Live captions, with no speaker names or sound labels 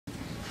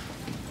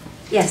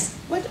Yes.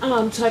 What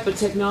type of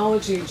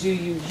technology do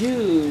you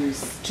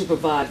use to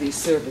provide these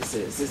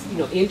services? Is,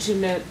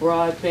 internet,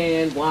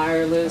 broadband,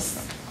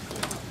 wireless?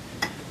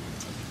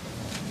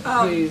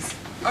 Please.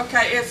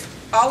 Okay, it's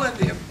all of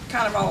the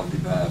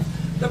above.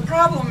 The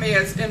problem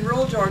is in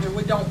rural Georgia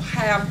we don't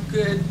have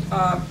good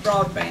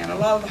broadband. A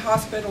lot of the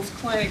hospitals,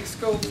 clinics,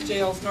 schools,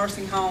 jails,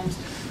 nursing homes,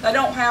 they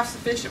don't have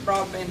sufficient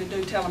broadband to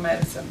do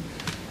telemedicine.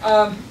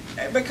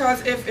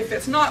 Because if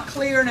it's not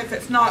clear and if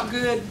it's not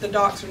good, the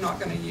docs are not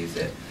going to use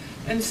it.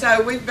 And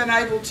so we've been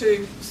able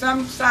to,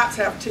 some sites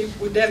have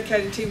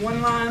dedicated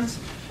T1 lines,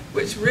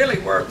 which really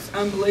works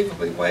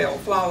unbelievably well,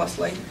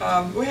 flawlessly.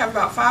 We have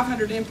about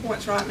 500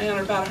 endpoints right now, and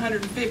about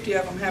 150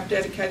 of them have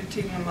dedicated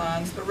T1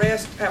 lines. The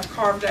rest have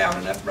carved out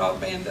enough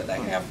broadband that they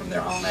have from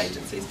their own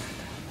agencies.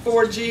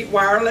 4G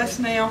wireless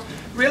now.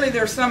 Really,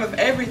 there's some of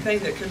everything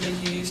that can be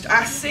used.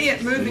 I see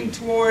it moving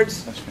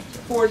towards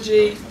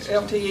 4G,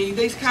 LTE,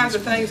 these kinds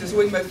of things as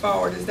we move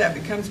forward, as that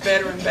becomes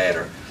better and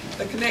better.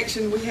 The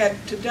connection we had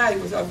today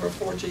was over a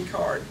 4G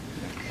card.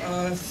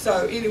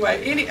 So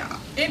anyway,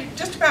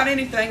 just about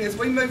anything as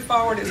we move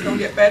forward is going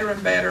to get better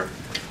and better,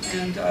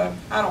 and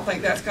I don't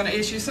think that's going to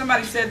issue.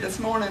 Somebody said this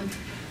morning,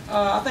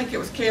 I think it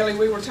was Kelly,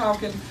 we were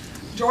talking,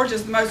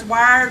 Georgia's the most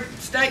wired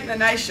state in the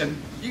nation.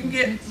 You can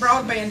get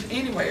broadband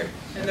anywhere,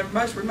 in the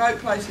most remote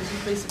places,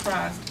 you'd be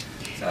surprised.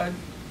 So.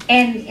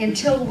 And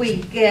until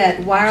we get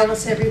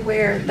wireless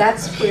everywhere,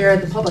 that's where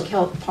the public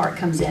health part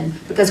comes in,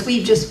 because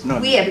we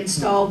have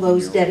installed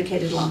those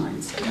dedicated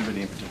lines.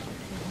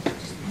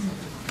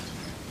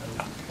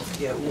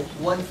 Yeah,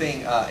 one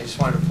thing I just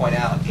wanted to point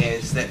out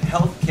is that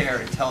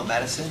healthcare and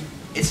telemedicine,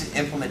 it's an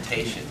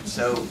implementation.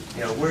 So,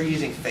 we're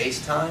using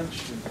FaceTime,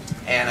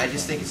 and I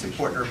just think it's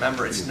important to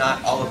remember it's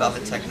not all about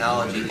the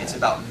technology, it's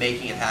about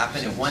making it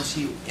happen. And once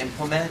you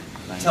implement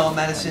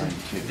telemedicine,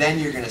 then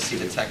you're going to see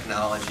the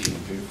technology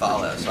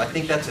follow. So I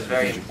think that's a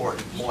very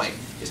important point,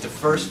 is to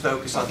first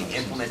focus on the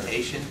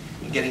implementation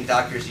and getting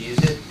doctors to use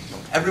it.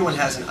 Everyone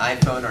has an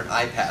iPhone or an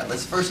iPad.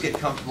 Let's first get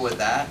comfortable with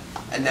that,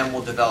 and then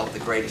we'll develop the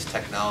greatest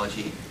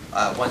technology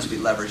once we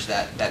leverage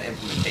that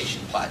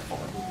implementation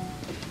platform.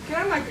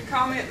 Can I make a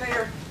comment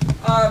there?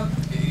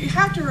 You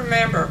have to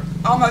remember,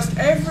 almost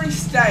every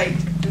state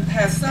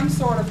has some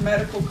sort of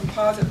medical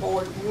composite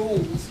board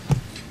rules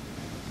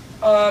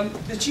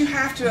that you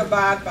have to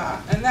abide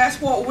by, and that's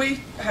what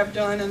we have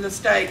done in the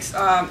states.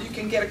 You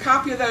can get a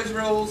copy of those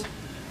rules,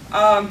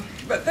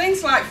 but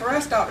things like, for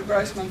us, Dr.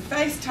 Grossman,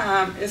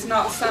 FaceTime is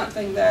not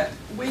something that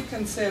we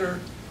consider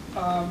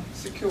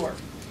secure.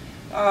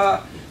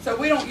 So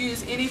we don't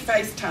use any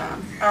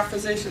FaceTime. Our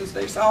physicians do.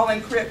 It's all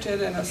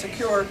encrypted in a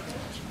secure,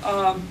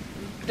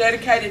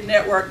 dedicated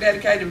network,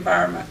 dedicated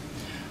environment.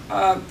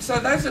 So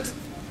those are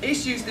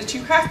issues that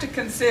you have to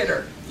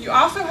consider. You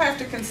also have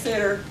to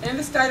consider, in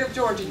the state of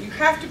Georgia, you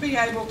have to be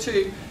able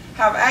to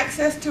have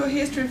access to a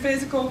history and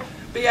physical,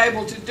 be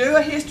able to do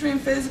a history and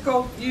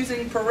physical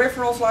using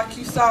peripherals like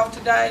you saw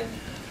today,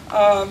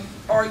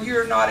 or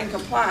you're not in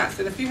compliance.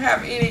 And if you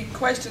have any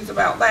questions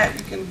about that,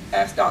 you can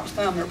ask Dr.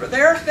 Sumner. But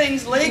there are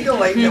things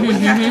legally that we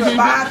have to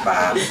abide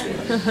by,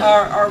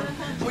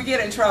 or we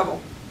get in trouble.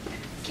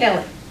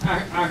 Kelly.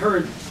 I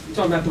heard,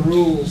 talking about the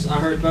rules, I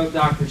heard both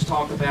doctors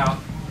talk about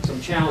some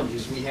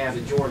challenges we have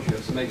in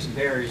Georgia, so maybe some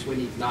barriers we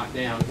need to knock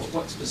down.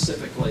 What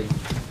specifically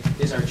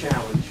is our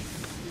challenge?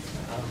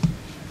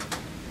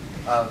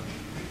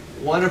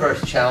 One of our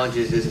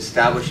challenges is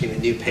establishing a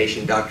new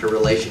patient-doctor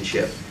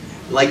relationship.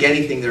 Like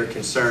anything, there are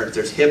concerns.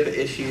 There's HIPAA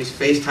issues.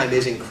 FaceTime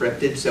is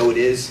encrypted, so it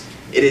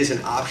is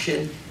an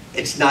option.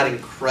 It's not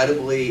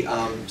incredibly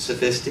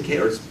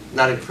sophisticated, or it's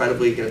not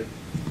incredibly good.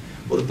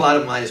 Well, the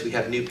bottom line is we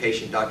have new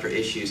patient-doctor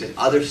issues, and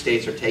other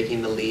states are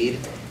taking the lead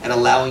and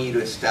allowing you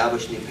to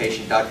establish new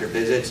patient-doctor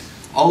visits.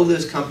 All of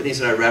those companies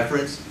that I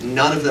referenced,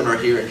 none of them are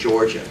here in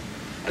Georgia.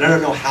 And I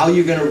don't know how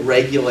you're going to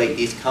regulate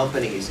these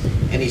companies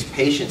and these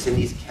patients in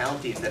these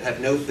counties that have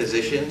no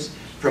physicians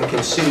from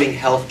consuming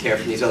health care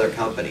from these other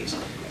companies.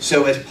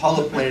 So as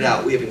Paula pointed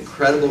out, we have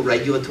incredible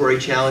regulatory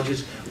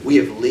challenges, we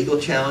have legal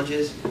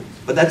challenges,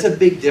 but that's a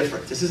big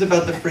difference. This is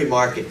about the free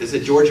market. This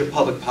is a Georgia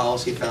Public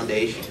Policy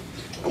Foundation,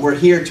 and we're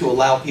here to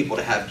allow people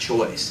to have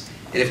choice.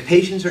 And if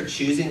patients are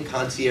choosing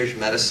concierge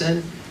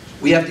medicine,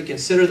 we have to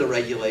consider the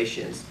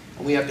regulations,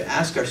 and we have to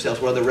ask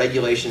ourselves whether the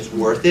regulation's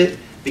worth it,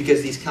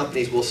 because these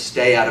companies will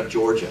stay out of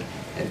Georgia.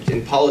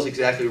 And Paula's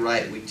exactly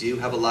right. We do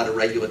have a lot of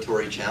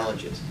regulatory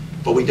challenges,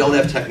 but we don't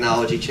have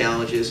technology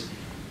challenges.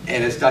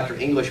 And as Dr.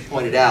 English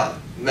pointed out,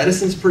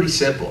 medicine's pretty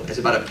simple. It's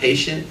about a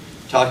patient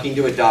talking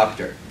to a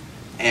doctor.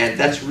 And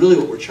that's really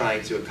what we're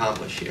trying to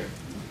accomplish here.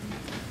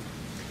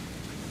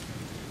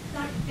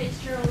 Dr.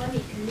 Fitzgerald, let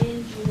me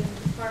commend you in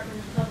the Department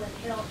of Public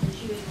Health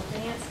as you have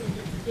advanced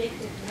into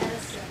predictive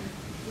medicine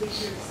with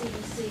your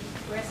CDC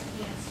breast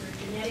cancer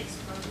genetics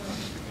program.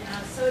 And I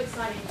was so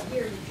excited to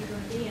hear that you're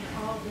going to be in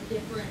all the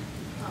different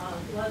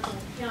local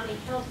county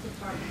health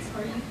departments.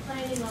 Are you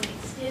planning on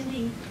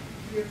extending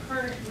your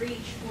current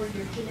reach for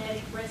your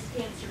genetic breast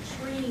cancer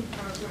screening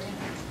program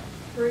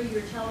through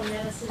your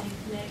telemedicine in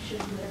connection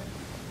with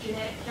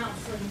genetic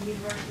counseling and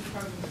university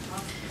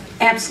programs?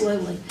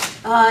 Absolutely.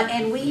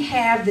 And we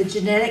have the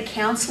genetic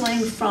counseling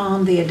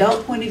from the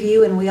adult point of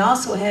view, and we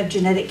also have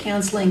genetic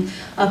counseling.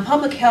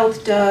 Public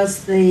health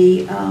does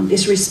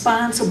is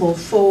responsible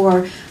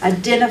for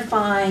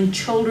identifying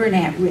children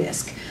at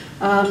risk.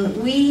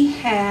 We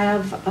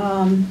have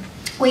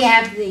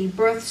the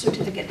birth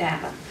certificate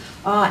data,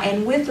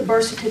 and with the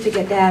birth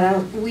certificate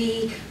data,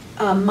 we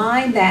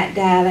mine that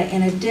data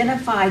and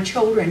identify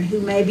children who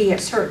may be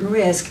at certain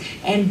risk,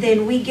 and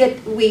then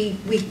we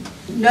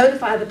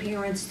notify the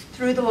parents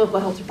through the local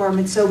health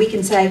department so we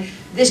can say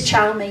this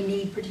child may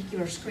need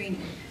particular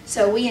screening.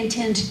 So we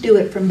intend to do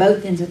it from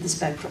both ends of the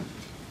spectrum.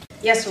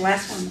 Yes, sir,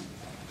 last one.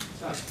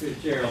 Dr.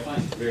 Fitzgerald,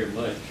 thank you very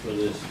much for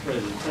this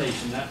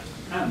presentation.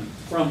 I'm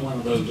from one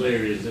of those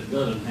areas that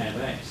doesn't have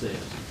access,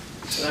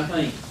 but I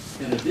think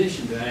in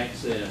addition to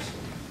access,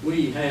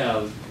 we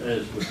have,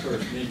 as was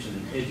first mentioned,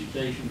 an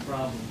education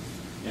problem,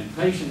 and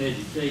patient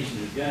education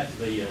has got to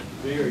be a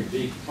very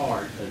big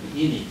part of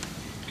any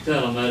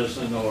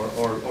telemedicine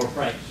or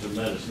practice of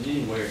medicine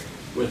anywhere.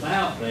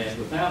 Without that,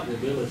 without the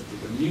ability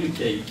to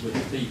communicate with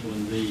the people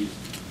in these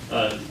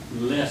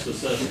less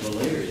accessible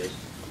areas,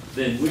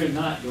 then we're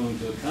not going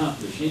to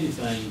accomplish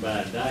anything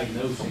by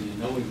diagnosing and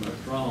knowing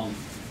what's wrong.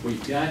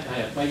 We've got to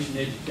have patient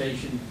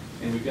education,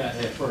 and we've got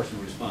to have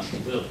personal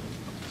responsibility.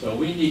 So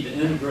we need to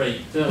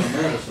integrate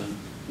telemedicine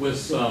with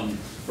some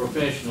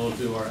professionals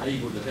who are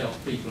able to help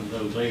people in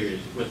those areas.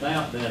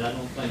 Without that, I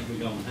don't think we're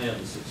going to have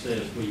the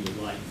success we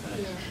would like to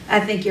have. I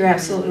think you're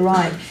absolutely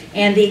right.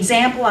 And the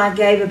example I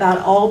gave about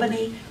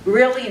Albany,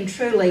 really and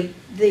truly,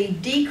 the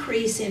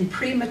decrease in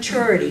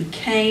prematurity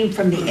came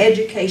from the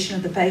education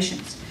of the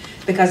patients.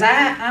 Because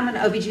I'm an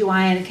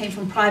OBGYN, it came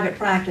from private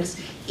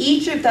practice.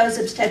 Each of those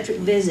obstetric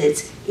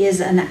visits is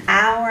an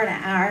hour and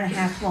a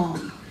half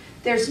long.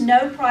 There's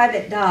no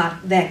private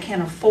doc that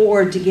can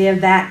afford to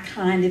give that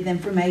kind of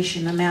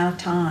information amount of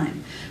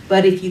time.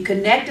 But if you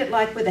connect it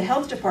like with the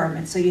health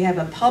department, so you have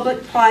a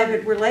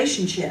public-private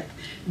relationship,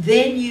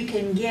 then you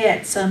can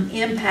get some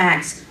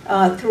impacts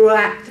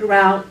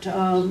throughout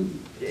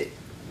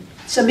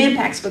some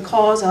impacts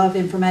because of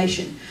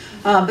information.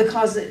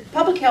 Because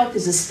public health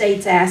is a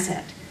state's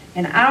asset.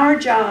 And our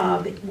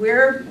job,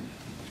 we're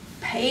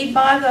paid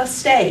by the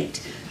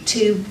state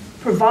to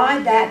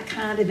provide that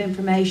kind of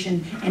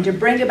information and to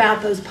bring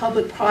about those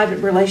public-private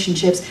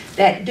relationships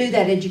that do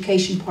that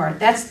education part.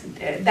 That's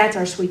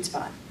our sweet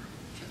spot.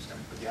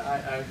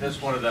 Yeah,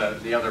 that's one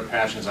of the other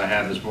passions I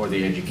have is more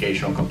the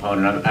educational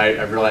component.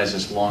 I realized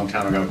this a long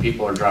time ago.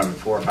 People are driving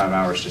 4 or 5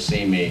 hours to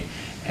see me,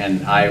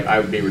 and I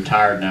would be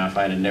retired now if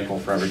I had a nickel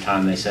for every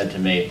time they said to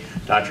me,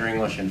 Dr.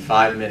 English, in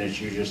 5 minutes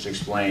you just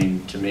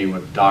explained to me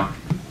what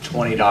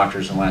 20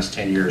 doctors in the last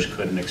 10 years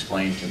couldn't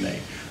explain to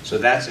me. So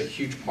that's a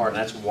huge part, and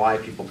that's why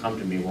people come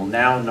to me. Well,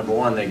 now, number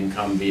one, they can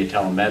come via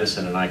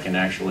telemedicine, and I can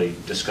actually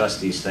discuss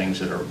these things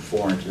that are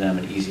foreign to them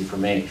and easy for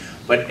me.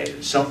 But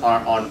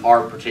on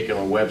our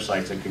particular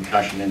websites, the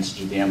Concussion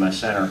Institute, the MS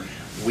Center,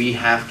 we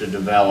have to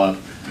develop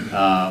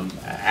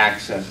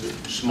access,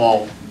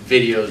 small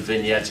videos,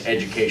 vignettes,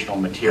 educational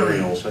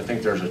materials. So I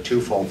think there's a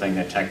twofold thing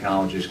that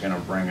technology is going to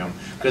bring them.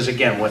 Because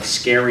again, what's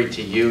scary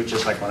to you,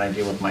 just like when I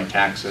deal with my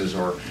taxes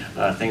or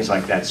things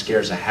like that,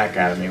 scares the heck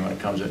out of me when it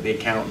comes to the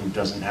accountant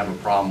doesn't have a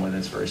problem with it.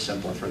 It's very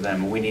simple for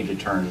them. And we need to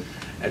turn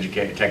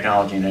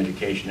technology and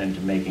education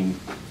into making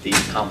these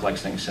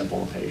complex things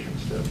simple to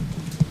patients too.